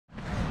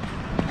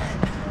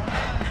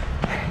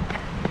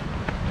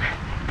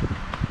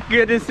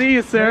Good to see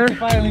you, sir. Nice to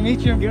finally meet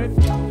you. Good.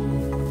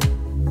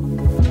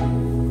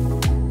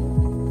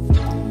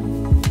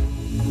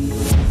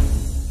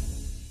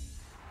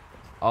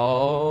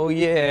 Oh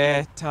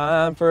yeah,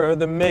 time for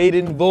the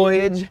maiden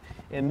voyage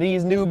in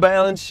these New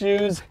Balance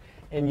shoes.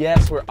 And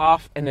yes, we're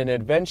off in an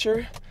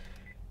adventure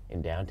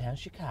in downtown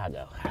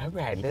Chicago. All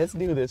right, let's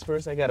do this.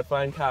 First, I gotta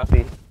find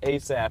coffee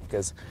ASAP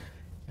because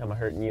I'm a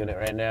hurting unit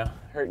right now.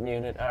 Hurting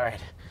unit. All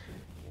right,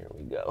 here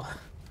we go.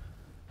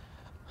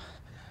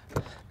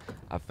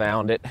 I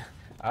found it.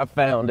 I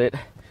found it.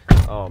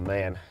 Oh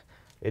man,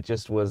 it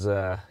just was,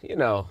 you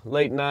know,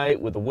 late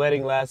night with the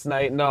wedding last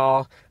night and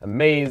all.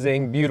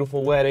 Amazing,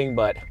 beautiful wedding,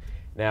 but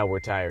now we're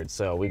tired,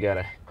 so we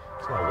gotta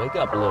wake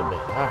up a little bit.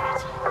 All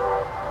right.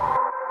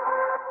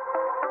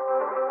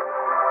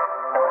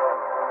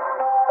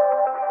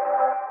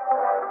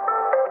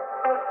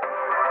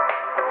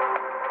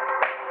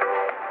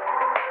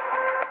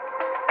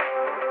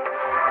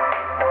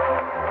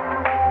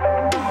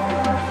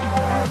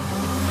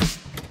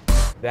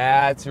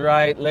 That's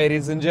right,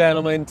 ladies and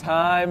gentlemen,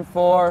 time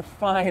for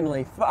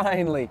finally,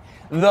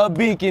 the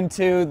Beacon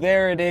 2.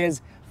 There it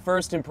is,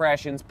 first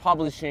impressions,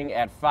 publishing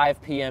at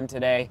 5 p.m.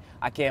 today.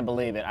 I can't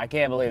believe it, I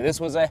can't believe it. This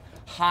was a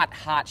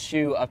hot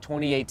shoe of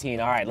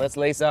 2018. All right, let's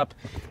lace up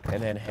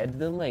and then head to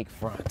the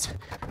lakefront.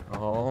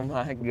 Oh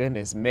my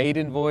goodness,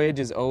 maiden voyage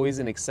is always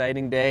an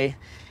exciting day,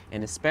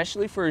 and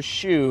especially for a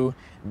shoe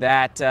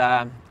that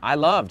I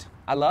loved.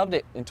 I loved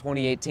it in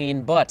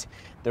 2018, but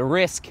the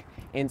risk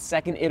in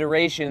second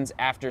iterations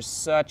after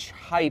such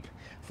hype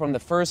from the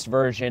first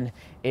version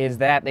is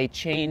that they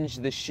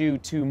changed the shoe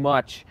too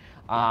much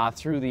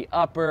through the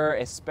upper,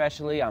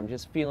 especially. I'm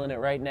just feeling it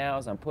right now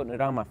as I'm putting it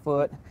on my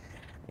foot.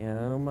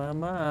 Oh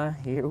my,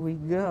 here we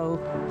go.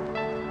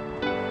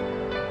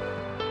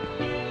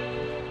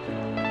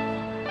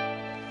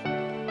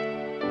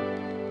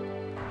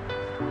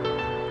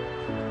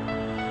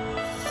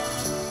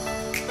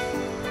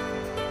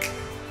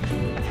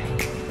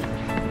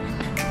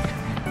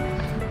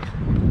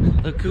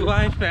 Look who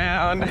I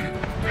found.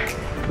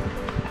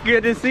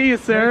 Good to see you,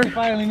 sir. Nice to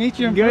finally meet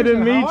you. Good to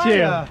meet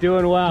you.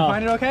 Doing well.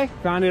 Did you find it okay?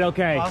 Found it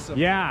okay. Awesome.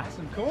 Yeah.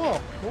 Awesome. Cool.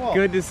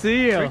 Good to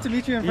see you. Great to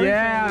meet you in person.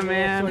 Yeah,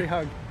 man.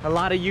 Hug. A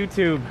lot of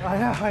YouTube.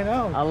 I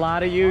know. A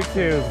lot of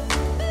YouTube.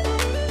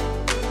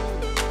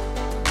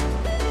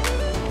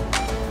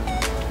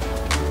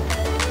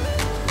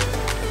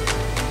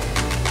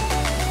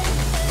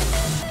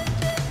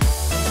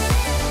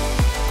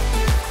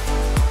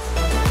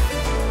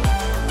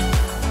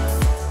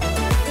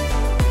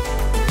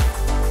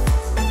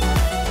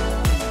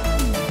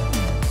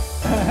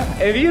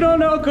 If you don't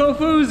know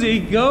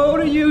Kofuzi, go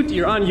to YouTube.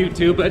 You're on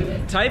YouTube,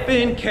 but type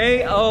in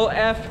Kofuzi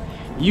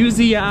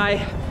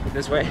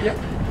this way. Yep.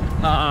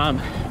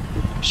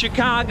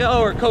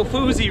 Chicago or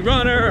Kofuzi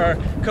Runner or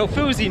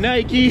Kofuzi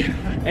Nike,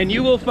 and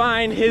you will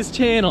find his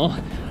channel.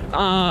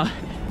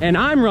 And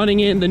I'm running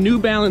in the New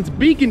Balance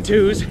Beacon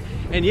 2s,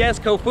 and yes,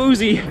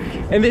 Kofuzi,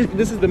 and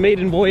this is the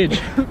maiden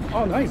voyage.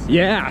 Oh, nice.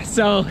 Yeah,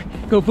 so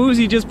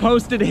Kofuzi just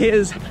posted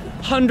his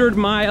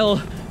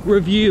 100-mile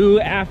review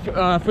after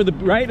for the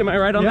am I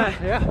right on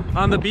that? Yeah.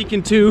 On the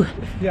Beacon 2.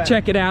 Yeah.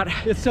 Check it out.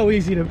 It's so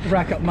easy to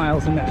rack up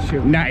miles in that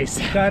shoe. Nice.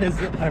 That is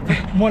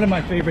one of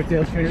my favorite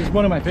Dale trainers.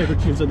 One of my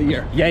favorite shoes of the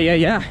year.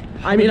 Yeah.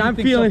 I mean, I'm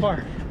feeling. So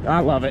far? I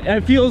love it.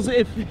 It feels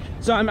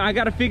so. I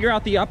got to figure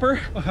out the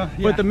upper,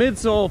 but the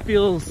midsole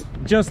feels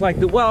just like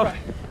the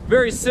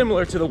very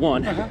similar to the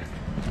one.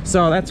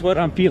 So that's what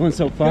I'm feeling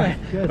so far.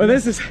 Good. But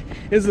this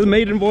is the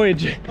maiden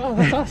voyage. Oh,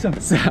 that's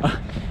awesome. So,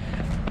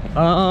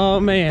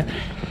 oh man.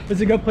 It's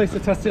a good place to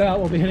test it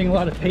out. We'll be hitting a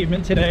lot of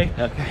pavement today.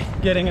 Okay.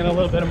 Getting in a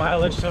little bit of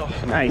mileage, so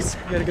nice.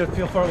 Get a good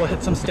feel for it. We'll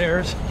hit some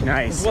stairs.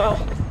 Nice. As well.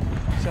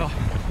 So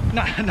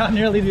not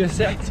nearly the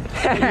ascent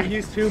that you're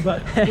used to,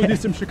 but we'll do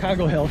some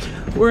Chicago hills.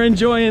 We're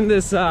enjoying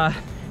this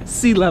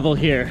sea level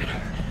here.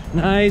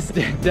 Nice,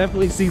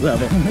 definitely sea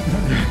level.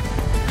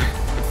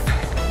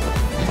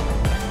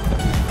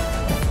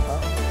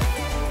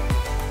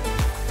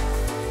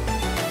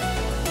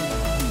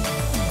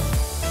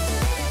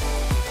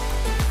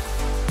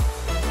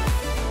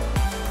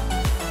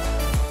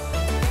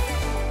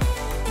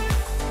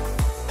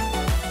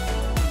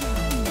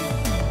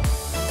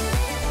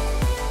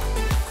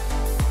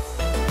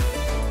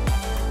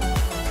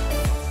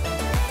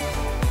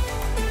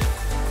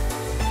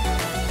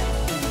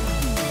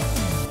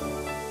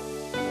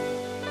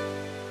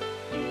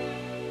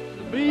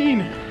 Bean!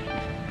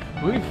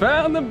 We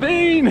found the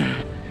bean!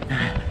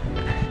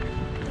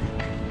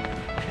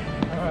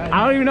 Alright.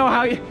 I don't even know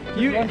how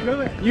you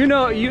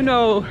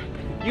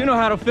know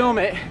how to film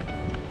it.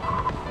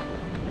 I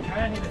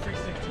kinda need a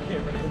 360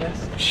 camera for this.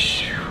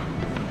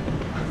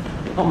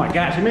 Oh my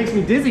gosh, it makes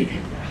me dizzy.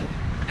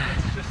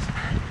 It's just,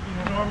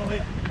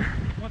 normally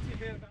once you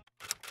hit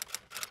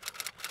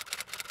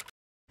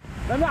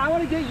about I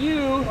want to get you,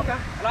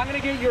 and I'm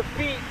going to get your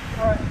feet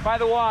by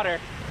the water.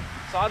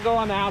 So I'll go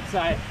on the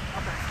outside.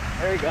 Okay.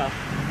 There you go.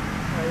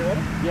 Are you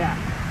ready? Yeah.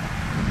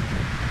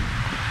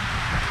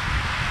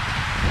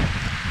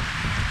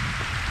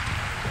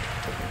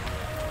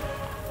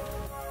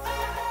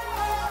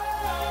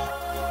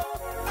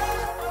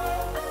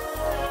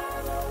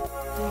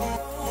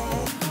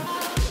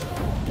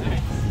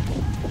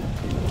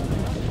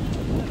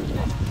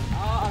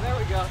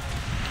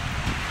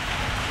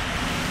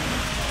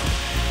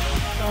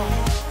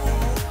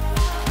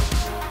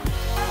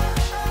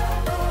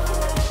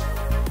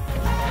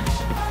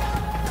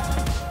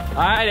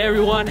 right,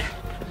 everyone.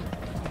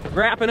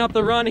 Wrapping up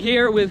the run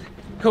here with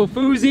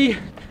Kofuzi.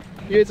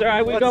 It's all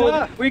right.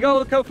 We go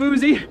with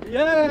Kofuzi.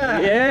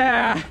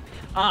 Yeah.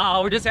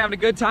 Yeah. We're just having a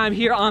good time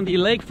here on the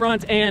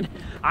lakefront, and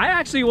I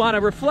actually want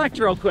to reflect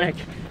real quick.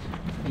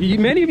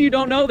 Many of you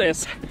don't know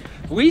this.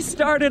 We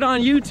started on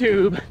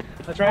YouTube.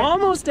 That's right.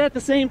 Almost at the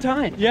same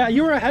time. Yeah,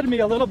 you were ahead of me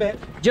a little bit.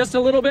 Just a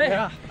little bit?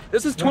 Yeah.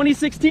 This is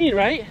 2016,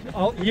 right?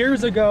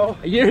 Years ago.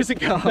 Years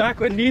ago. Back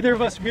when neither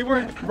of us, we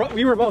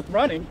were both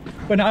running,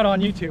 but not on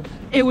YouTube.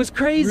 It was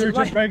crazy. We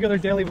were just regular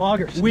daily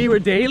vloggers. We were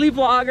daily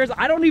vloggers.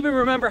 I don't even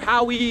remember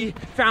how we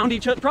found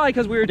each other. Probably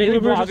because we were daily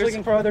vloggers. We were just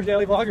looking for other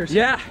daily vloggers.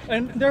 Yeah.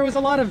 And there was a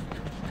lot of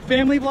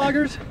family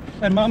vloggers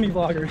and mommy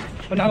vloggers,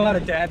 but not a lot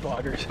of dad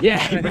vloggers.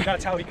 Yeah. And I think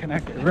that's how we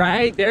connected.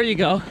 Right, there you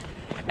go.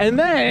 And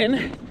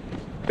then,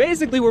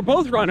 basically, we're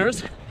both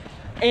runners,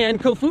 and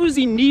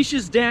Kofuzi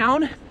niches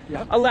down.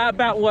 Yep.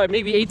 About what,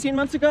 maybe 18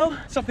 months ago?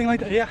 Something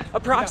like that, yeah.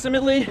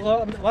 Approximately. Yeah.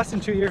 Well, less than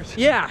 2 years.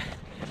 Yeah.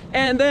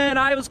 And then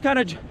I was kind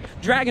of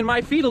dragging my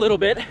feet a little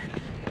bit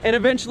and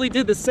eventually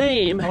did the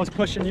same. I was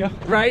pushing you.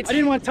 Right. I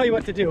didn't want to tell you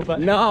what to do,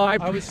 but no, I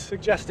was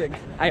suggesting.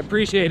 I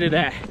appreciated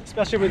that.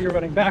 Especially with your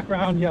running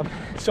background, you have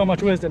so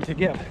much wisdom to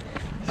give.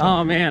 So.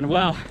 Oh man,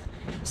 well,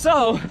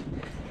 so,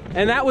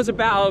 and that was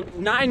about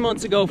 9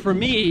 months ago for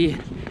me.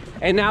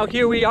 And now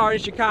here we are in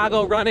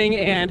Chicago running,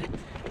 and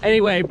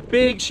anyway,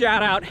 big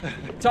shout out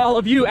to all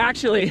of you.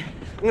 Actually,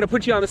 I'm gonna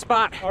put you on the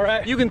spot. All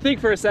right. You can think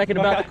for a second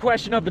about the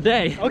question of the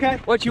day. Okay.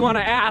 What you want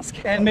to ask.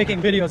 And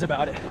making videos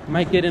about it.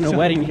 Might get in a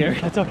wedding here.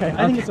 That's okay.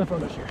 I think it's a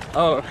photo shoot.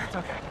 Oh. It's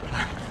okay.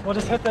 We'll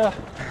just hit the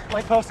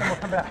light post and we'll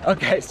come back.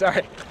 Okay,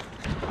 sorry.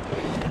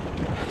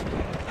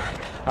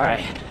 All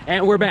right,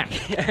 and we're back.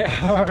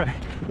 All right.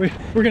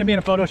 We're gonna be in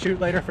a photo shoot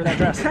later for that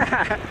dress.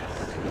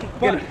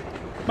 But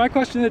my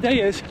question of the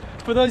day is,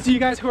 for those of you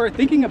guys who are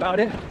thinking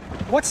about it,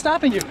 what's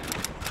stopping you?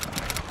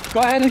 Go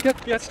ahead and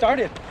get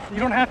started. You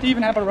don't have to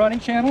even have a running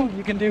channel.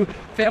 You can do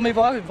family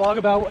vlog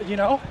about what you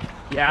know.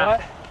 Yeah.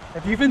 But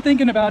if you've been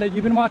thinking about it,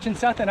 you've been watching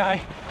Seth and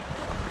I,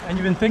 and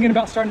you've been thinking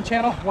about starting a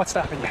channel, what's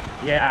stopping you?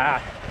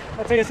 Yeah.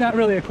 I'd say it's not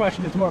really a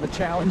question, it's more of a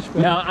challenge.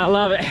 But no, I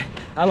love it.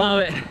 I love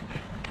it.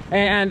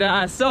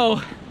 And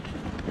so,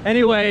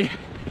 anyway,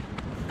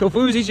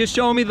 Kofuzi's just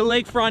showing me the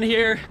lakefront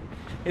here.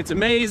 It's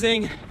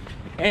amazing.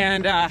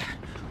 And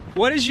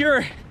what is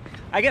your,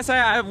 I guess I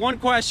have one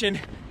question.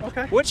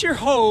 Okay. What's your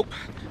hope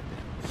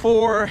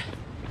for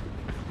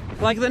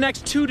like the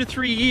next 2 to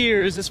 3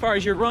 years as far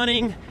as your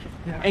running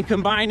and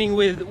combining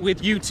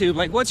with YouTube?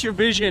 Like, what's your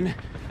vision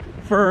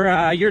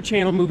for your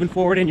channel moving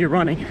forward in your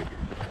running?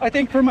 I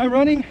think for my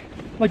running,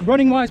 like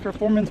running-wise,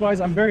 performance-wise,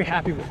 I'm very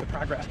happy with the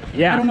progress.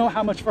 Yeah. I don't know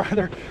how much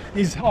farther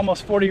these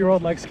almost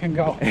 40-year-old legs can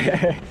go.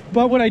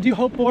 But what I do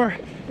hope for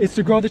is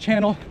to grow the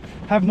channel,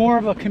 have more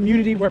of a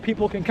community where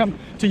people can come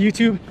to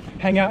YouTube,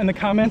 hang out in the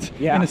comments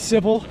in a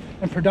civil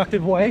and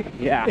productive way,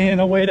 in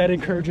a way that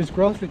encourages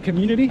growth and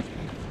community,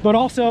 but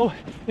also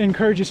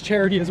encourages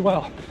charity as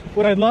well.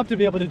 What I'd love to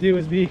be able to do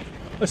is be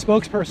a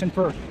spokesperson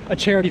for a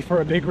charity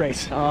for a big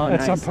race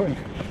at some point.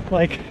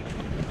 Like,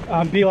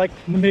 be like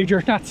the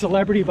major, not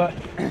celebrity, but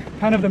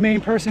kind of the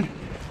main person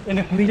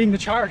in leading the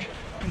charge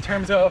in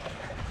terms of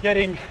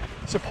getting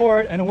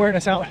support and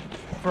awareness out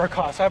for a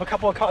cause. So I have a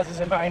couple of causes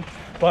in mind,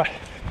 but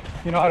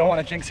you know, I don't want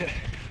to jinx it.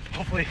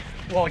 Hopefully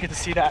we'll all get to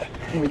see that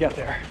when we get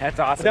there. That's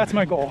awesome. But that's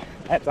my goal.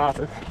 That's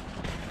awesome.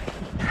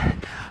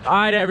 All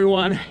right,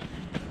 everyone,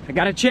 I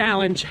got a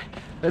challenge.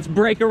 Let's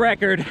break a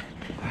record.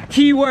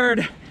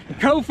 Keyword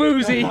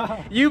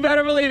Kofuzi. You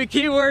better believe it.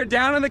 Keyword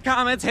down in the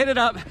comments. Hit it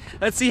up.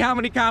 Let's see how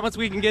many comments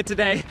we can get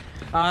today.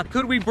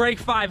 Could we break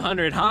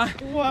 500, huh?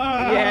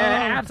 Wow.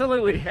 Yeah,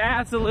 absolutely,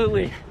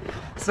 absolutely.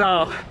 So,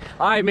 all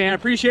right, man,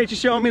 appreciate you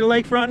showing me the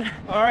lakefront.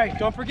 All right,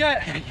 don't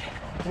forget,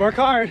 work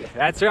hard.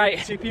 That's right.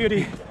 Seek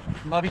beauty.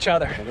 Love each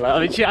other.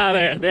 Love each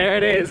other. There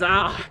it is.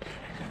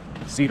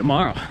 See you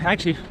tomorrow.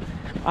 Actually,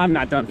 I'm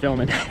not done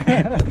filming.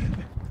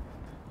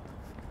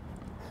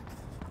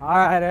 All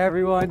right,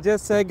 everyone,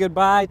 just said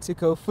goodbye to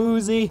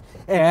Kofuzi,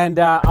 and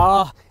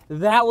oh,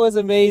 that was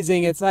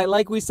amazing. It's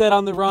like we said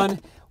on the run,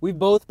 we've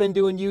both been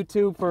doing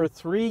YouTube for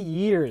 3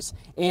 years,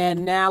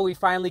 and now we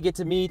finally get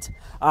to meet,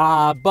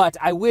 but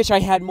I wish I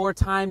had more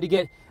time to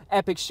get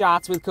epic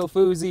shots with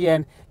Kofuzi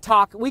and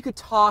talk. We could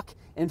talk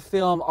and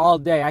film all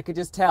day, I could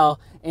just tell,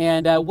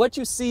 and what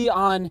you see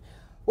on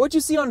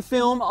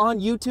film on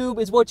YouTube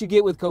is what you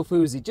get with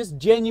Kofuzi. Just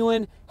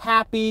genuine,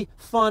 happy,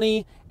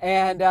 funny,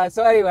 and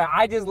so anyway,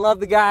 I just love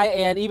the guy,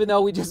 and even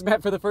though we just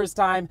met for the first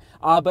time,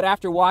 but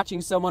after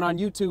watching someone on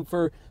YouTube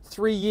for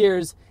 3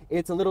 years,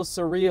 it's a little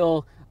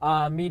surreal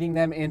meeting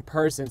them in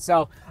person.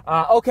 So,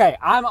 okay,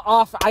 I'm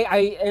off.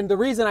 And the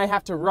reason I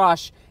have to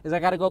rush is I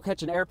got to go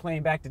catch an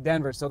airplane back to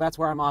Denver, so that's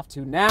where I'm off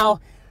to now.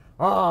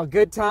 Oh,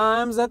 good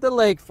times at the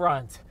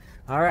lakefront.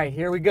 All right,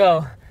 here we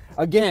go.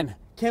 Again,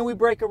 can we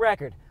break a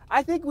record?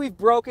 I think we've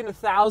broken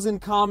 1,000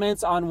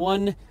 comments on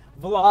one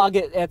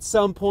vlog at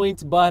some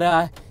point,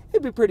 but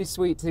it'd be pretty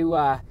sweet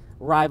to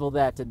rival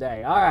that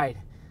today. All right,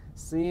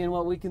 seeing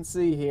what we can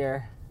see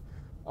here.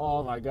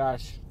 Oh my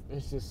gosh,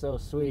 it's just so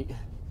sweet.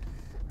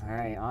 All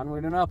right,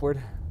 onward and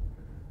upward.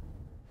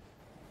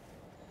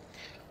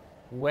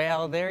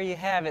 Well, there you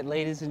have it,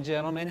 ladies and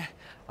gentlemen.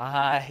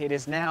 It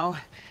is now,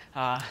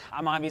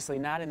 I'm obviously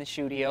not in the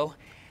studio.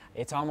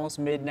 It's almost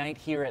midnight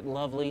here at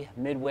lovely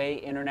Midway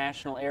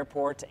International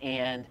Airport,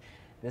 and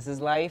this is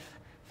life.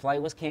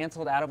 Flight was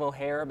canceled out of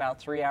O'Hare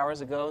about 3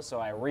 hours ago, so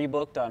I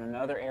rebooked on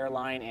another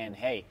airline, and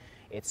hey,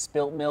 it's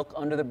spilt milk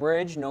under the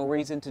bridge, no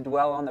reason to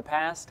dwell on the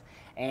past.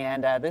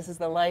 And this is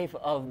the life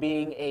of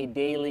being a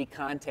daily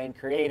content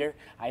creator.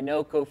 I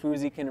know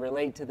Kofuzi can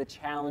relate to the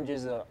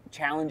challenges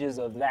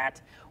of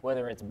that,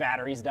 whether it's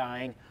batteries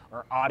dying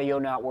or audio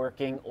not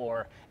working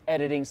or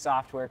editing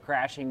software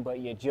crashing, but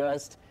you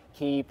just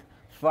keep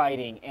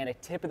fighting. And a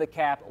tip of the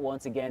cap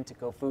once again to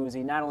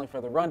Kofuzi, not only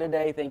for the run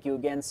today, thank you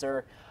again,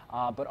 sir,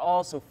 but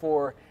also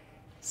for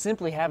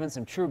simply having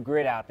some true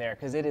grit out there,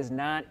 because it is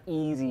not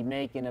easy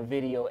making a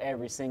video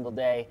every single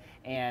day.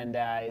 And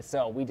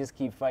so we just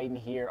keep fighting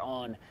here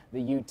on the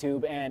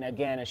YouTube. And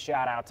again, a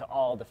shout out to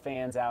all the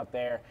fans out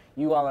there.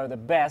 You all are the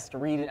best.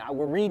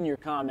 We're reading your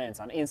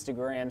comments on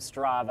Instagram,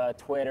 Strava,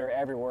 Twitter,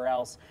 everywhere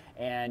else,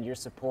 and your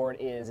support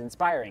is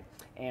inspiring.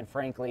 And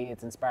frankly,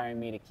 it's inspiring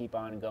me to keep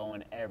on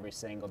going every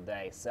single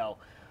day. So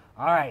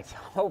all right,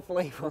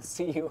 hopefully we'll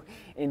see you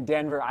in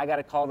Denver. I got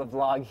to call the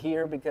vlog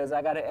here because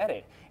I got to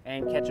edit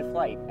and catch a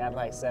flight at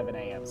like 7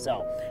 a.m. So,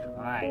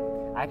 all right.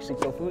 Actually,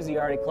 Kofuzi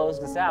already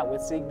closed us out with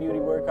Seek Beauty,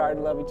 Work Hard,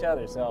 and Love Each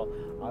Other. So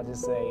I'll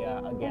just say,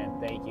 again,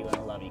 thank you, and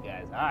I love you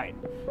guys. All right,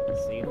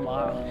 see you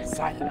tomorrow.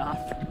 Signing off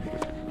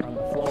from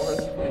the floors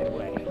of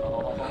Midway.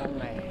 Oh,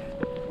 man.